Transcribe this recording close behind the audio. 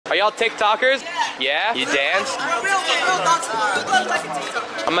Are y'all TikTokers? Yeah? You dance? I'm a real dancer. You look like a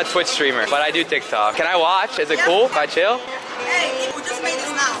TikToker. I'm a Twitch streamer, but I do TikTok. Can I watch? Is it cool if I chill? Hey, we just made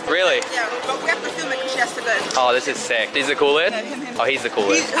this now. Really? Yeah, but we have to film it because she has to go. Oh, this is sick. He's the coolest? Yeah, him. Oh, he's the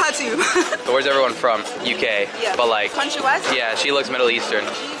coolest. Her too. So where's everyone from? UK? Yeah. But like... Country-wise? Yeah, she looks Middle Eastern.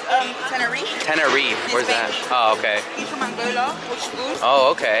 She's Tenerife. Tenerife. Where's that? Oh, okay. He's from Angola, Portugal.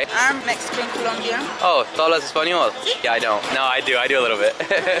 Oh, okay. I'm Mexican, Colombian. Oh, ¿tú hablas español? Yeah, I don't. No, I do. I do a little bit.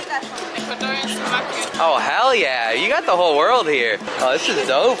 Oh, hell yeah. You got the whole world here. Oh, this is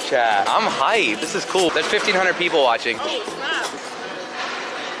dope, chat. I'm hyped. This is cool. There's 1,500 people watching.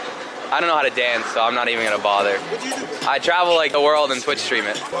 I don't know how to dance, so I'm not even gonna bother. What do you do? I travel like the world and Twitch stream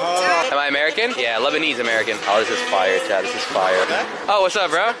it. Am I American? Yeah, Lebanese American. Oh, this is fire, chat. This is fire. Oh, what's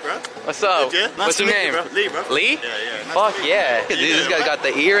up, bro? What's up? Good, yeah? What's your name? Lee, bro. Lee? Yeah, yeah. Fuck yeah. Dude, this guy's got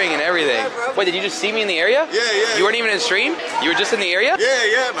the earring and everything. Wait, did you just see me in the area? Yeah, yeah. You weren't even in the stream? You were just in the area? Yeah,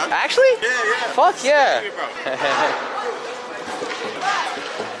 yeah, man. Actually? Yeah, yeah. Fuck yeah.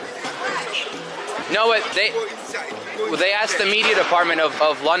 No, but they asked the media department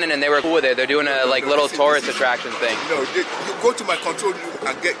of London and they were cool with it. They're doing a like little tourist attraction thing. No, you go to my control room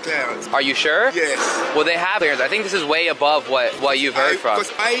and get clearance. Are you sure? Yes. Well, they have clearance. I think this is way above what you've heard from.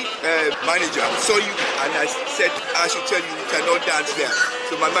 Because my manager saw you and I said I should tell you cannot dance there.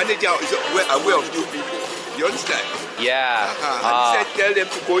 So my manager is aware of you people. You understand? Yeah. And he said tell them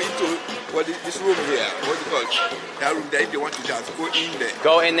to go into this room here. What do you call it? That room there if they want to dance. Go in there.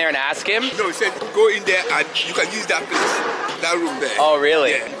 Go in there and ask him? No, he said go in there and you can use that place. That room there. Oh,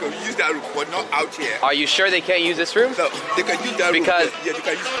 really? Yeah, you can use that room, but not out here. Are you sure they can't use this room? No, they can use that because room. Yeah, they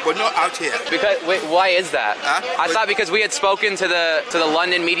can use but not out here. Because wait, why is that? Huh? I thought because we had spoken to the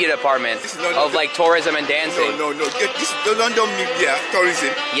London media department of like tourism and dancing. No. This the London media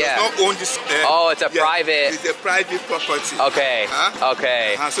tourism. Yeah. Does not own this. Oh, it's a private. It's a private property. Okay. Huh?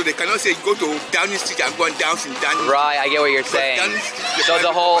 Okay. So they cannot say go to Downing Street and go and dance in Downing Street. Right, I get what you're saying. So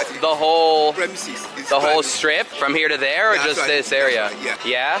the whole premises, whole strip from here to there, or just this area? Right,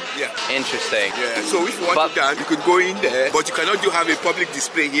 Yeah. Yeah. Interesting. Yeah. So if you want to dance, you could go in there, but you cannot have a public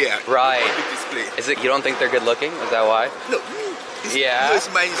display here. Right. Public display. Is it? You don't think they're good looking? Is that why? No. Yeah. No, it's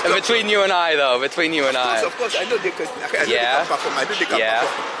my instruction. Between you and I, though. Between you and I. Of course, I know they can. I know they can perform. I know they can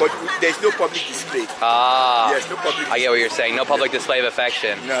perform. But there's no public display. Ah. Yes, no public display. I get what you're saying. No public display of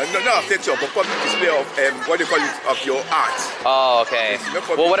affection. No, not affection, but public display of what they call it, of your art. Oh, okay. No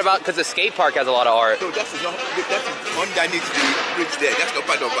well, what about, because the skate park has a lot of art. No, that's underneath the bridge there. That's not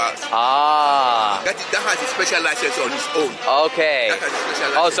part of ours. Ah. That has a special license on its own. Okay. That has a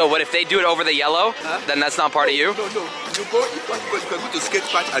special license. Oh, so what if they do it over the yellow? Then that's not part of you? No. You can go to skate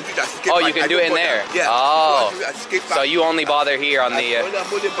park and do that skate park. Oh, you can do it in there? Yeah. Oh. Skate park. So you only bother here on the... I'm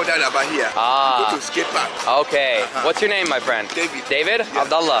only bothered about here. Ah. You go to skate park. Okay. What's your name, my friend? David. David? Yeah.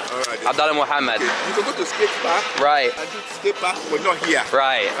 Abdullah. All right, Abdullah Muhammad. Okay. You can go to skate park. Right. And do skate park, but not here.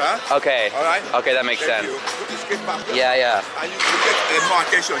 Right. Huh? Okay. All right. Okay, that makes sense. You go to skate park. Yeah. And you get more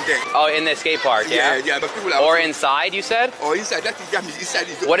attention there. Oh, in the skate park, yeah? Yeah, but people are... Or inside, you said? Or inside, that is inside.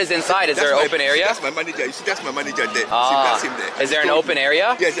 What is inside? Is there an open area? That's my manager. You see, that's my manager there. Ah. See, that's him there. Is there an open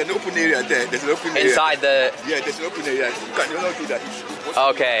area? Yes, there's an open area there. There's an open area. Inside the... Yeah, there's an open area. You cannot do that.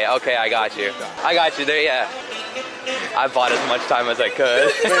 Okay, I got you. I got you there, yeah. I bought as much time as I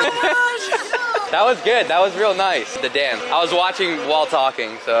could. That was good. That was real nice, the dance. I was watching while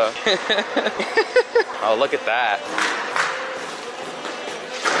talking, so. Oh, look at that.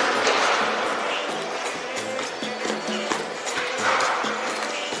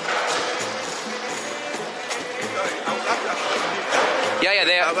 Yeah,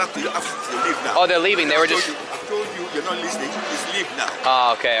 they are. I have to leave now. Oh, they're leaving. They were just... I told you, you're not listening. Just leave now.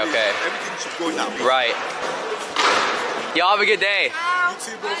 Oh, okay. Everything should go now. Right. Y'all have a good day. You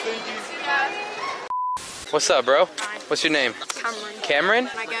too, bro. Thank you. What's up, bro? Hi. What's your name? Cameron. Cameron?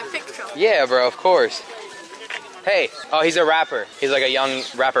 Can I get a picture? Yeah, bro, of course. Hey. Oh, he's a rapper. He's like a young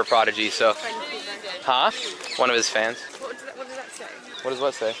rapper prodigy, so. Huh? One of his fans. What does that say? What does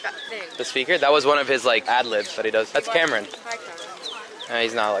what say? That thing. The speaker? That was one of his like ad-libs that he does. That's Cameron. Hi, Cameron.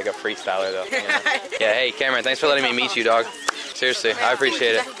 He's not like a freestyler though. You know? Yeah, hey Cameron, thanks for letting me meet you, dog. Seriously, I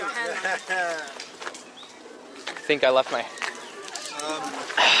appreciate it. I think I left my... Are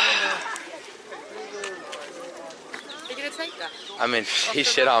you gonna take that? I mean, he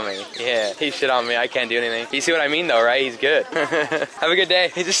shit on me. Yeah, he shit on me. I can't do anything. You see what I mean though, right? He's good. Have a good day.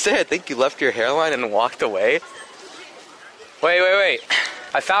 He just said, I think you left your hairline and walked away. Wait.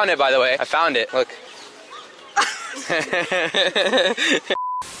 I found it, by the way. I found it. Look. This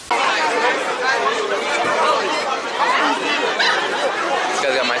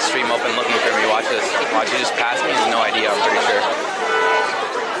guy's got my stream open looking for me. Watch this. Watch, he just passed me. He has no idea, I'm pretty sure.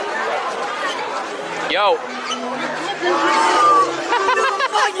 Yo.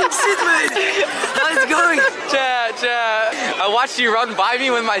 Fucking shit, man. How's it going? I watched you run by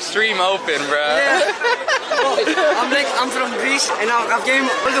me with my stream open, bro. Yeah. I'm from Greece and I came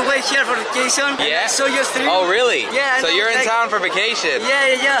all the way here for vacation. Yeah? I saw your stream. Oh, really? Yeah. So you're in town for vacation?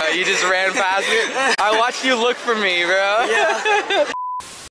 Yeah. You just ran past me? I watched you look for me, bro. Yeah.